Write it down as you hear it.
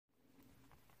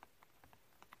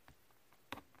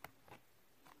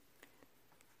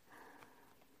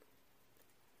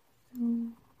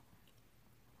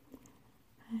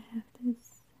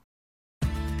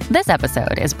This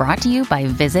episode is brought to you by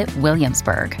Visit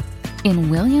Williamsburg. In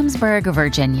Williamsburg,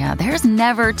 Virginia, there's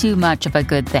never too much of a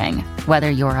good thing.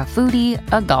 Whether you're a foodie,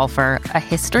 a golfer, a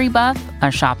history buff, a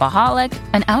shopaholic,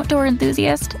 an outdoor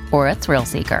enthusiast, or a thrill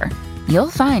seeker, you'll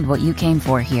find what you came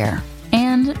for here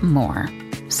and more.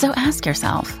 So ask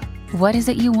yourself, what is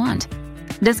it you want?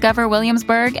 Discover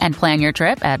Williamsburg and plan your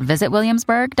trip at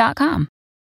visitwilliamsburg.com.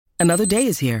 Another day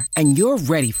is here, and you're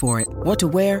ready for it. What to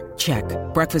wear? Check.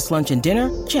 Breakfast, lunch, and dinner?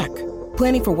 Check.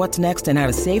 Planning for what's next and how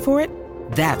to save for it?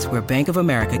 That's where Bank of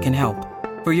America can help.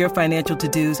 For your financial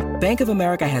to-dos, Bank of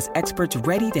America has experts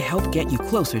ready to help get you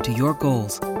closer to your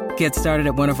goals. Get started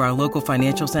at one of our local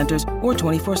financial centers or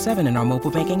 24/7 in our mobile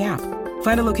banking app.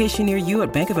 Find a location near you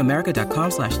at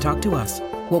bankofamerica.com/talktous.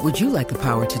 What would you like the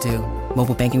power to do?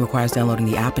 Mobile banking requires downloading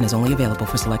the app and is only available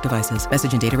for select devices.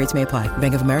 Message and data rates may apply.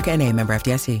 Bank of America N.A., member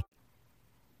FDIC.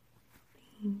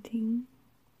 Painting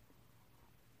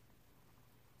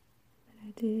that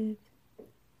I did a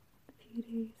few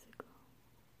days ago.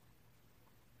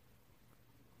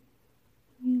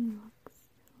 It really looks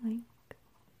like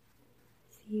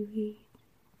seaweed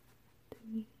to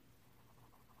me.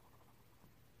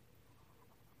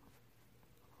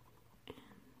 And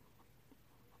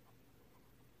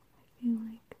I feel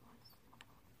like it was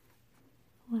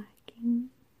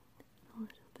lacking a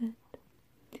little bit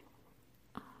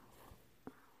of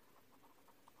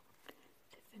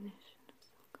definition of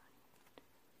some kind.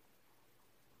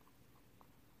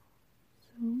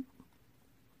 So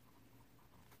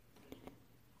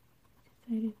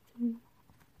I decided to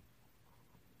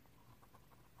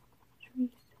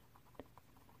trace it.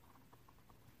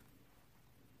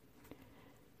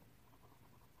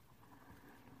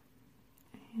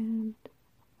 I had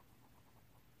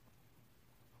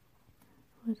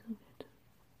a little bit of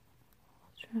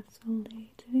stressful day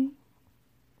today.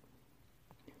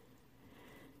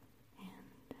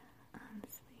 And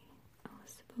honestly, I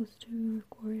was supposed to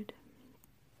record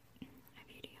a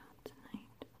video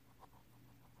tonight,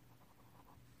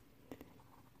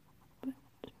 but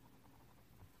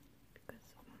because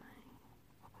of my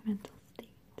mental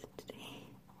state today,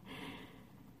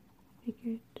 I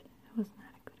figured it was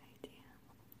not a good idea,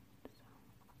 so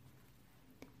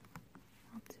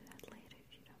I'll do that later if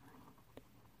you don't mind.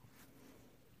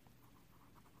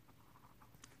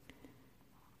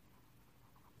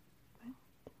 But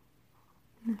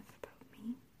enough about me.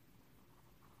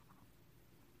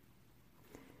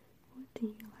 What do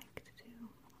you like to do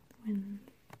when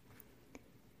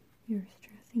you're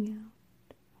stressing out?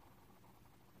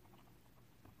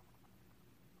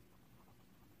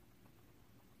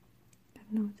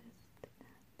 I've noticed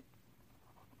that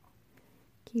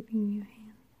keeping your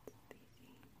hands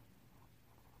busy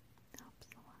helps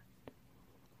a lot.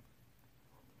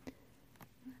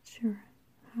 I'm not sure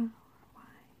how or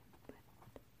why, but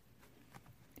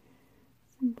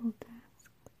simple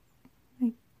tasks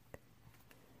like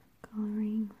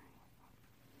coloring or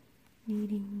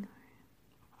kneading or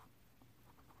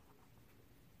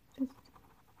just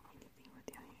anything with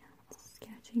your hands,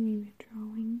 sketching, maybe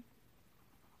drawing,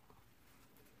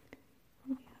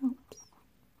 really helps.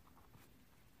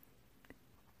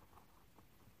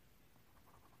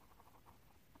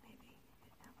 Maybe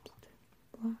it helps to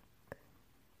block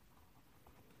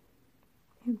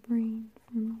your brain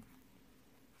from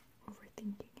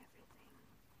overthinking everything.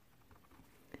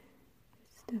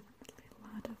 There's definitely a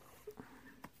lot of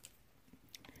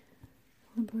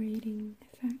liberating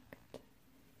effect.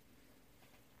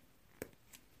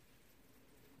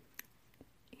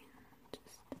 And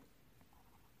just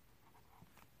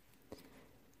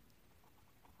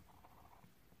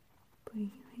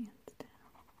putting your hands down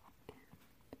and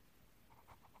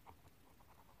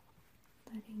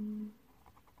letting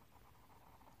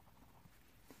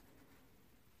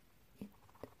it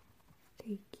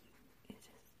take you. It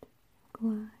just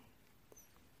glides,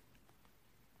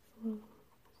 flows,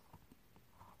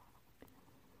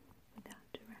 without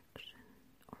direction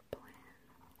or plan.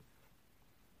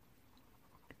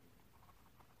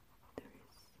 There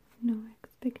is no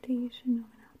expectation of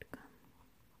an outcome.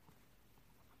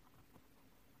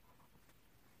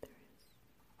 There is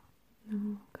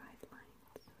no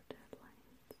guidelines or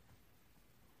deadlines.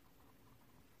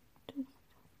 Just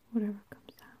whatever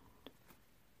comes out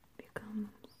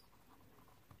becomes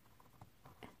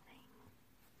a thing.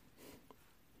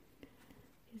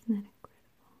 Isn't that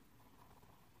incredible?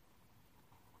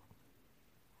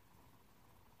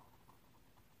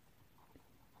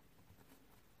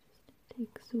 Just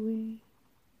takes away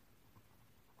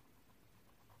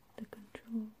the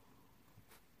control.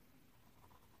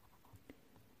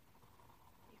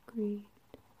 You create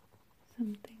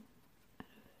something out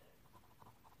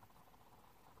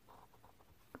of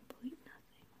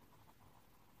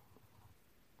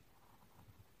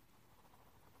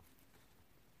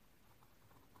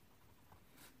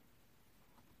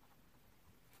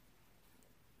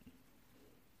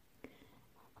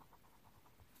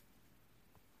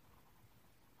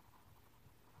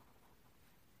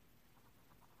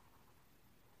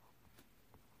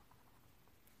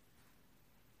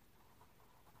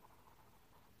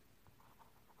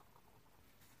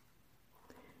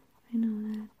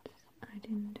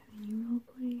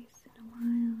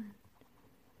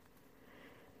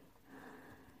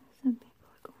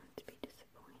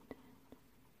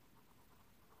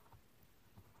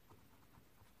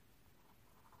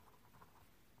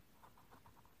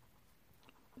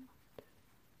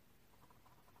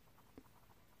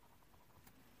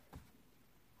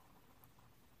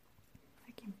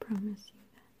promise you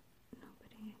that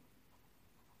nobody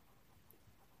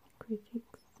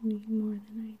critiques me more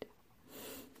than I do.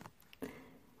 I've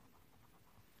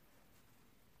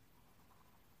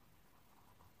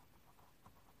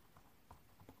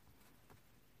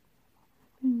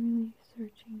been really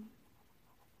searching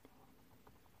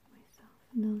myself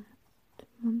in the last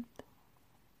month,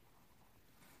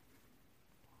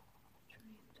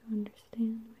 trying to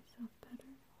understand myself better.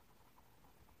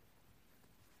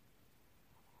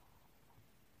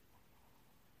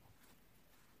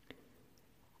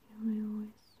 I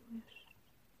always wished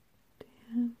to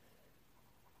have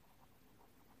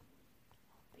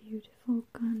a beautiful,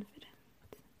 confident,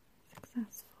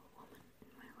 successful woman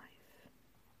in my life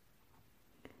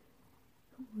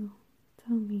who will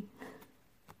tell me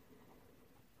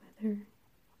whether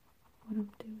what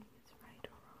I'm doing is right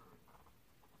or wrong.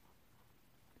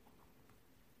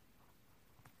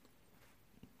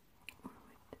 Or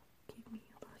would give me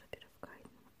a little bit of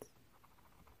guidance.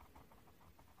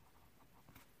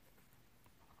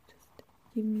 Just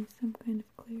give me some kind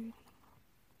of clarity.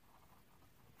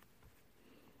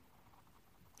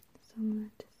 So I'm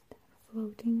not just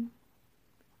floating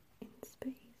in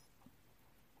space,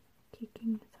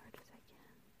 kicking as hard as I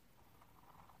can.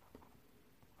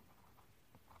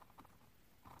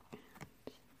 And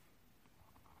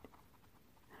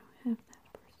I don't have that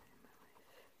person in my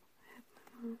life. I have my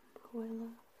mom, who I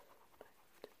love,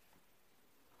 but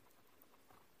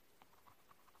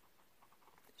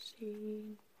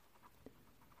she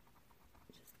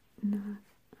just not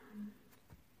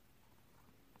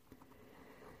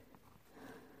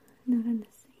in the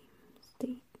same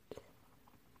state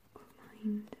of mind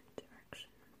and direction,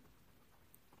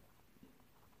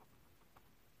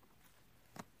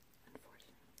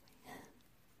 unfortunately.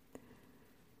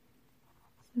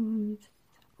 So I'm just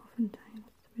oftentimes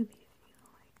really feel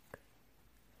like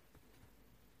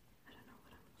I don't know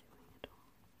what I'm doing at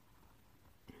all.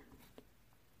 And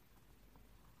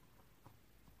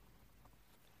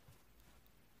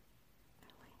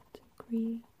I like to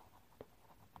create.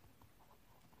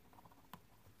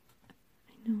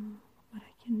 I know what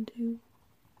I can do,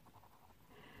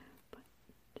 but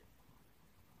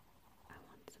I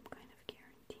want some kind of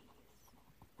guarantees.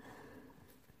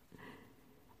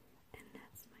 And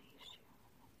that's my issue.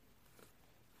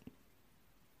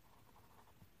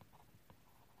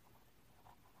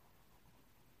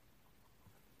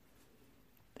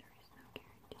 There is no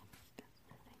guarantees, that's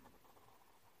the thing.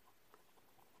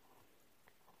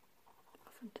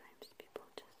 Oftentimes people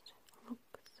just look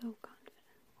so confident.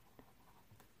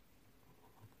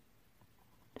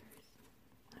 There's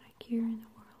not a care in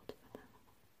the world for them.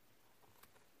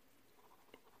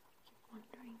 I keep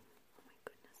wondering, oh my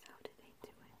goodness, how did they do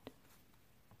it?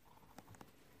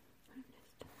 I'm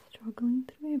just struggling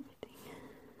through everything.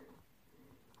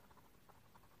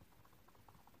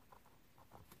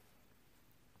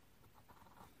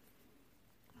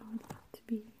 I would love to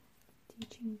be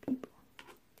teaching people.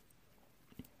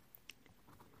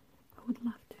 I would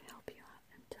love to help you out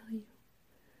and tell you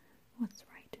what's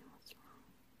right and what's wrong.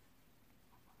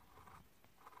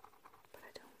 But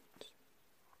I don't.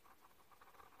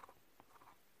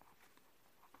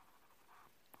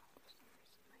 For some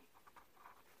reason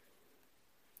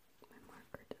my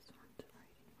marker doesn't want to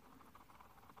write anymore.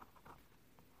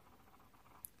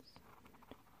 So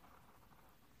weird.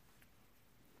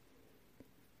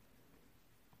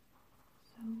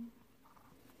 So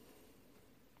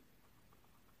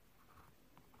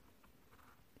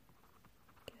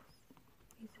I guess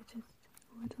these are just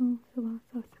little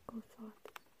philosophical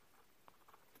thoughts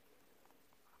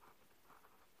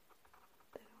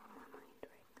that are on my mind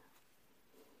right now.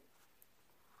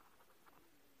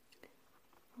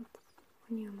 What's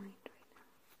on your mind right now?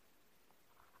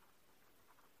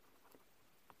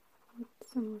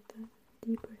 What's some of the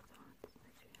deeper thoughts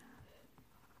that you have?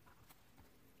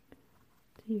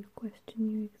 Do you question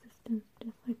your existence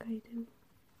just like I do?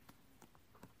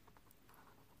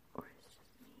 Or it's just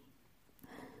me?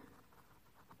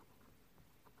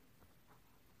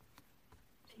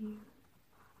 Do you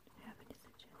have any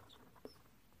suggestions?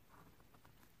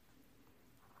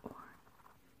 Or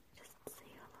just say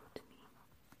hello to me.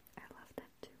 I love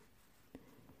that too.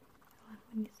 I love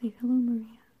when you say hello,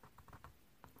 Maria.